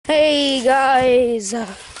Hey guys,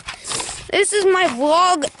 this is my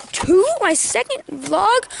vlog 2, my second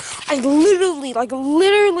vlog. I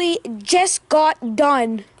literally just got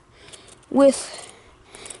done with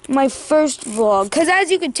my first vlog. Because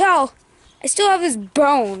as you can tell, I still have this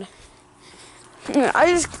bone. I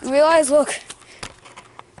just realized, look,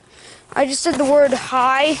 I just said the word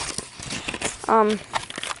hi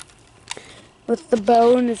with the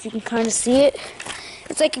bone, if you can kind of see it.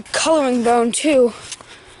 It's like a coloring bone too.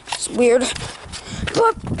 It's weird,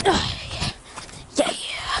 but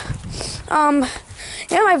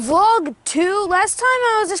yeah, my vlog 2. Last time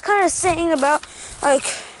I was just kind of saying about like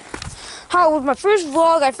how with my first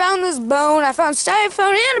vlog I found this bone, I found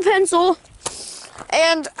styrofoam and a pencil,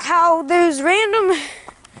 and how there's random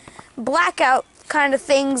blackout kind of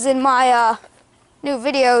things in my new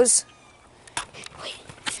videos. Wait,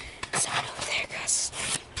 someone over there, Gus.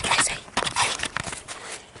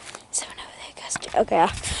 Someone over there, Gus. Okay.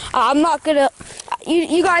 I'm not gonna,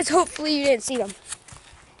 you guys, hopefully you didn't see them,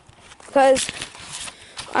 because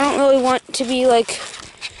I don't really want to be, like,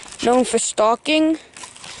 known for stalking.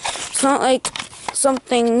 It's not, like,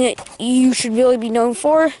 something that you should really be known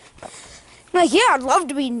for. Like, yeah, I'd love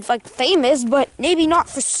to be, like, famous, but maybe not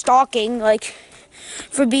for stalking, like,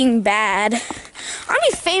 for being bad. I'd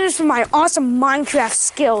be famous for my awesome Minecraft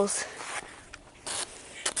skills.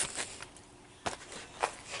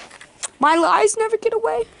 My lies never get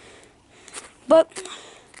away. But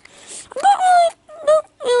I don't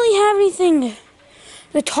really have anything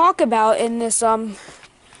to talk about in this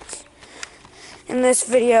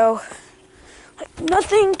video. Like,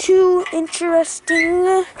 nothing too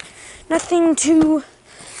interesting, nothing too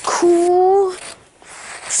cool.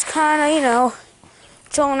 Just kind of, you know,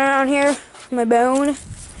 chilling around here with my bone.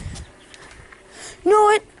 You know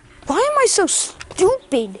what? Why am I so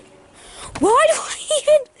stupid? Why do I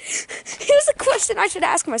even... Here's a question I should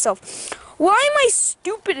ask myself. Why am I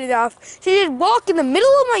stupid enough to just walk in the middle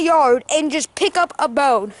of my yard and just pick up a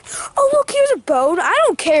bone? Oh, look, here's a bone. I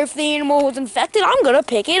don't care if the animal was infected. I'm going to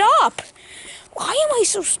pick it up. Why am I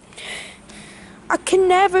so... I can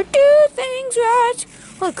never do things right.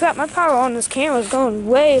 Holy crap, my power on this camera is going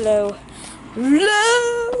way low.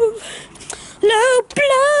 Low. Low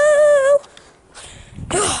blow.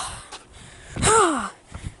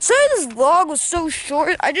 Sorry this vlog was so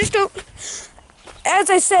short. I just don't... As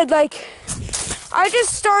I said, like...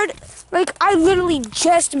 I literally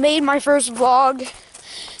just made my first vlog.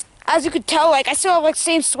 As you could tell, like, I still have, like, the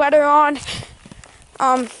same sweater on.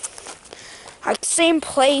 Like, same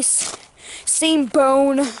place. Same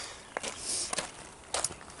bone.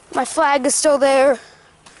 My flag is still there.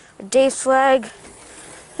 Dave's flag.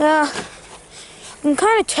 Yeah. You can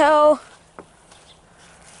kind of tell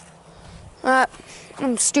that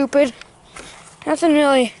I'm stupid. Nothing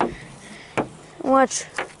really much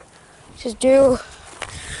to do.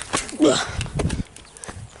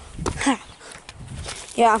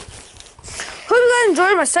 Yeah. Hope you guys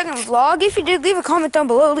enjoyed my second vlog. If you did, leave a comment down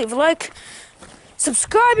below, leave a like.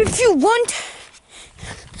 Subscribe if you want.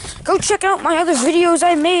 Go check out my other videos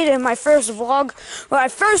I made in my first vlog where I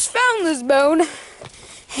first found this bone.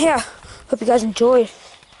 Yeah. Hope you guys enjoyed.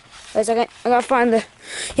 Wait a second. I gotta find the...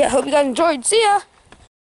 Yeah, hope you guys enjoyed. See ya!